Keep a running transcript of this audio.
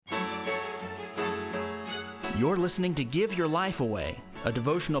You're listening to Give Your Life Away, a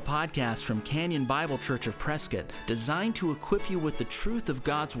devotional podcast from Canyon Bible Church of Prescott designed to equip you with the truth of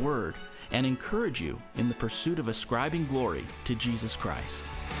God's Word and encourage you in the pursuit of ascribing glory to Jesus Christ.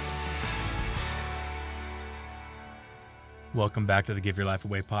 Welcome back to the Give Your Life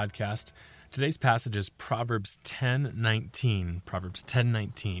Away podcast. Today's passage is Proverbs 10:19. Proverbs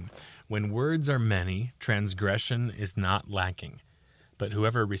 10:19. When words are many, transgression is not lacking, but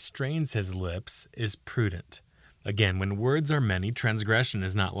whoever restrains his lips is prudent. Again, when words are many, transgression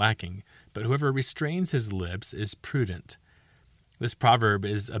is not lacking, but whoever restrains his lips is prudent. This proverb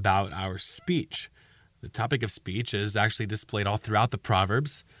is about our speech. The topic of speech is actually displayed all throughout the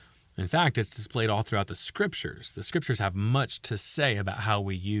Proverbs. In fact, it's displayed all throughout the Scriptures. The Scriptures have much to say about how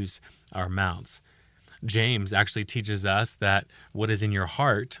we use our mouths. James actually teaches us that what is in your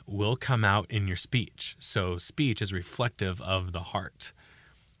heart will come out in your speech. So speech is reflective of the heart.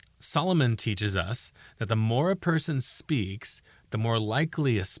 Solomon teaches us that the more a person speaks, the more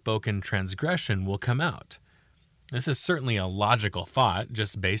likely a spoken transgression will come out. This is certainly a logical thought,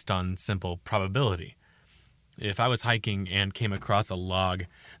 just based on simple probability. If I was hiking and came across a log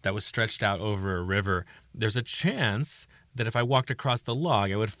that was stretched out over a river, there's a chance that if I walked across the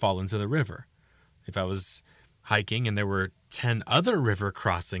log, I would fall into the river. If I was hiking and there were 10 other river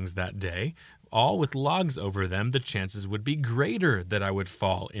crossings that day, all with logs over them, the chances would be greater that I would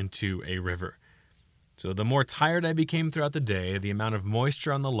fall into a river. So the more tired I became throughout the day, the amount of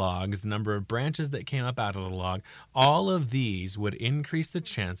moisture on the logs, the number of branches that came up out of the log, all of these would increase the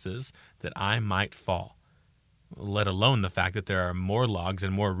chances that I might fall. Let alone the fact that there are more logs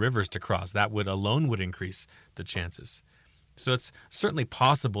and more rivers to cross. That would increase the chances. So it's certainly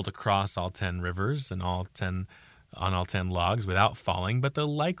possible to cross all 10 rivers and all 10 logs without falling, but the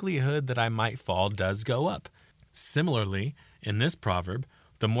likelihood that I might fall does go up. Similarly, in this proverb,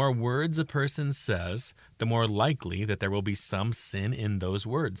 the more words a person says, the more likely that there will be some sin in those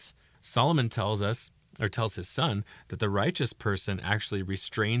words. Solomon tells his son that the righteous person actually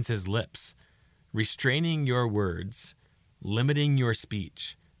restrains his lips. Restraining your words, limiting your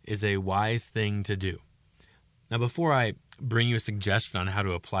speech, is a wise thing to do. Now, before I bring you a suggestion on how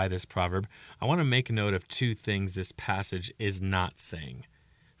to apply this proverb, I want to make note of two things this passage is not saying.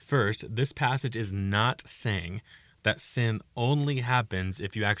 First, this passage is not saying that sin only happens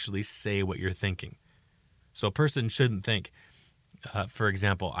if you actually say what you're thinking. So a person shouldn't think, for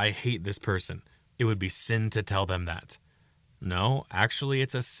example, I hate this person. It would be sin to tell them that. No, actually,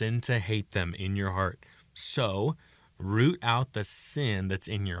 it's a sin to hate them in your heart. So, root out the sin that's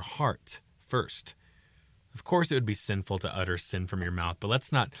in your heart first. Of course, it would be sinful to utter sin from your mouth, but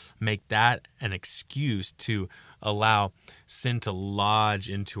let's not make that an excuse to allow sin to lodge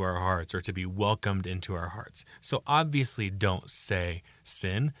into our hearts or to be welcomed into our hearts. So obviously, don't say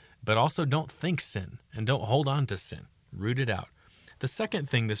sin, but also don't think sin and don't hold on to sin. Root it out. The second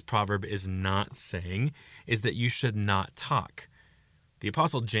thing this proverb is not saying is that you should not talk. The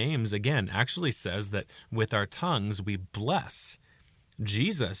Apostle James, again, actually says that with our tongues we bless.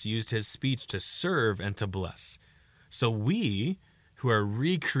 Jesus used his speech to serve and to bless. So we, who are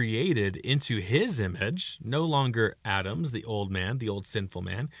recreated into his image, no longer Adam's, the old man, the old sinful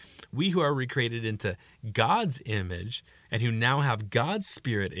man, we who are recreated into God's image and who now have God's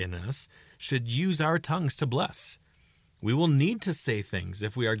Spirit in us, should use our tongues to bless. We will need to say things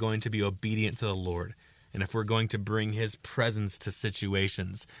if we are going to be obedient to the Lord and if we're going to bring his presence to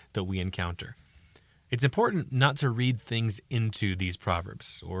situations that we encounter. It's important not to read things into these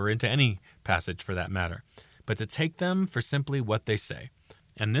proverbs, or into any passage for that matter, but to take them for simply what they say.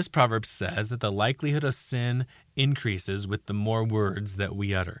 And this proverb says that the likelihood of sin increases with the more words that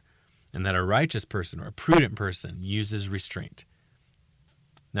we utter, and that a righteous person or a prudent person uses restraint.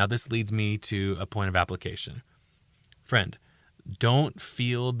 Now this leads me to a point of application. Friend, don't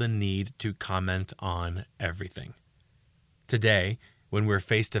feel the need to comment on everything. Today, when we're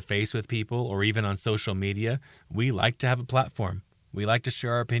face-to-face with people or even on social media, we like to have a platform. We like to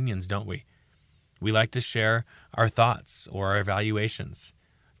share our opinions, don't we? We like to share our thoughts or our evaluations.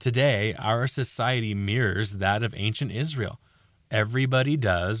 Today, our society mirrors that of ancient Israel. Everybody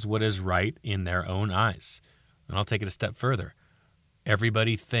does what is right in their own eyes. And I'll take it a step further.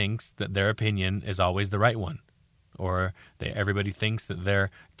 Everybody thinks that their opinion is always the right one. Or everybody thinks that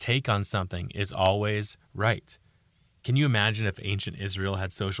their take on something is always right. Can you imagine if ancient Israel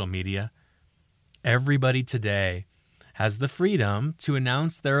had social media? Everybody today has the freedom to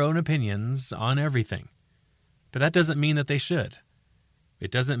announce their own opinions on everything. But that doesn't mean that they should. It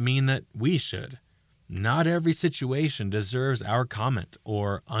doesn't mean that we should. Not every situation deserves our comment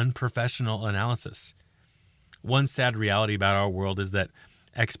or unprofessional analysis. One sad reality about our world is that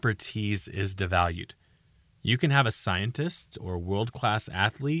expertise is devalued. You can have a scientist or world-class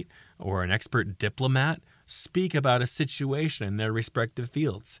athlete or an expert diplomat speak about a situation in their respective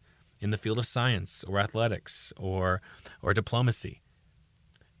fields, in the field of science or athletics or diplomacy.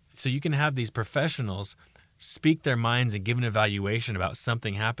 So you can have these professionals speak their minds and give an evaluation about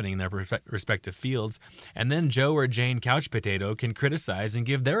something happening in their respective fields, and then Joe or Jane Couch Potato can criticize and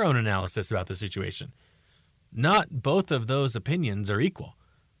give their own analysis about the situation. Not both of those opinions are equal.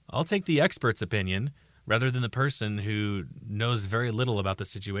 I'll take the expert's opinion rather than the person who knows very little about the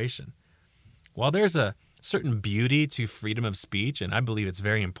situation. While there's a certain beauty to freedom of speech, and I believe it's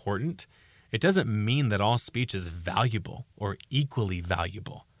very important, it doesn't mean that all speech is valuable or equally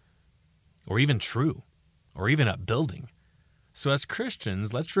valuable, or even true, or even upbuilding. So as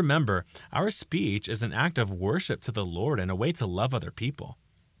Christians, let's remember our speech is an act of worship to the Lord and a way to love other people.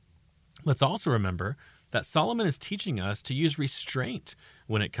 Let's also remember that Solomon is teaching us to use restraint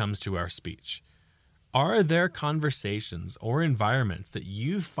when it comes to our speech. Are there conversations or environments that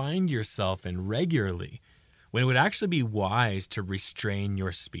you find yourself in regularly when it would actually be wise to restrain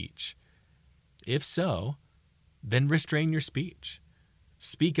your speech? If so, then restrain your speech.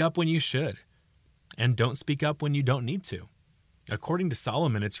 Speak up when you should, and don't speak up when you don't need to. According to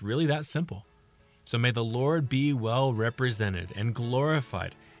Solomon, it's really that simple. So may the Lord be well represented and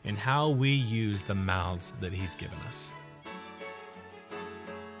glorified in how we use the mouths that He's given us.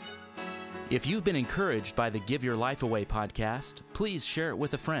 If you've been encouraged by the Give Your Life Away podcast, please share it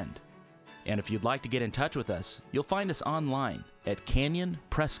with a friend. And if you'd like to get in touch with us, you'll find us online at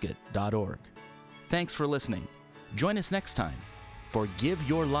canyonprescott.org. Thanks for listening. Join us next time for Give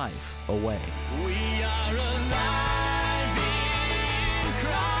Your Life Away. We are alive.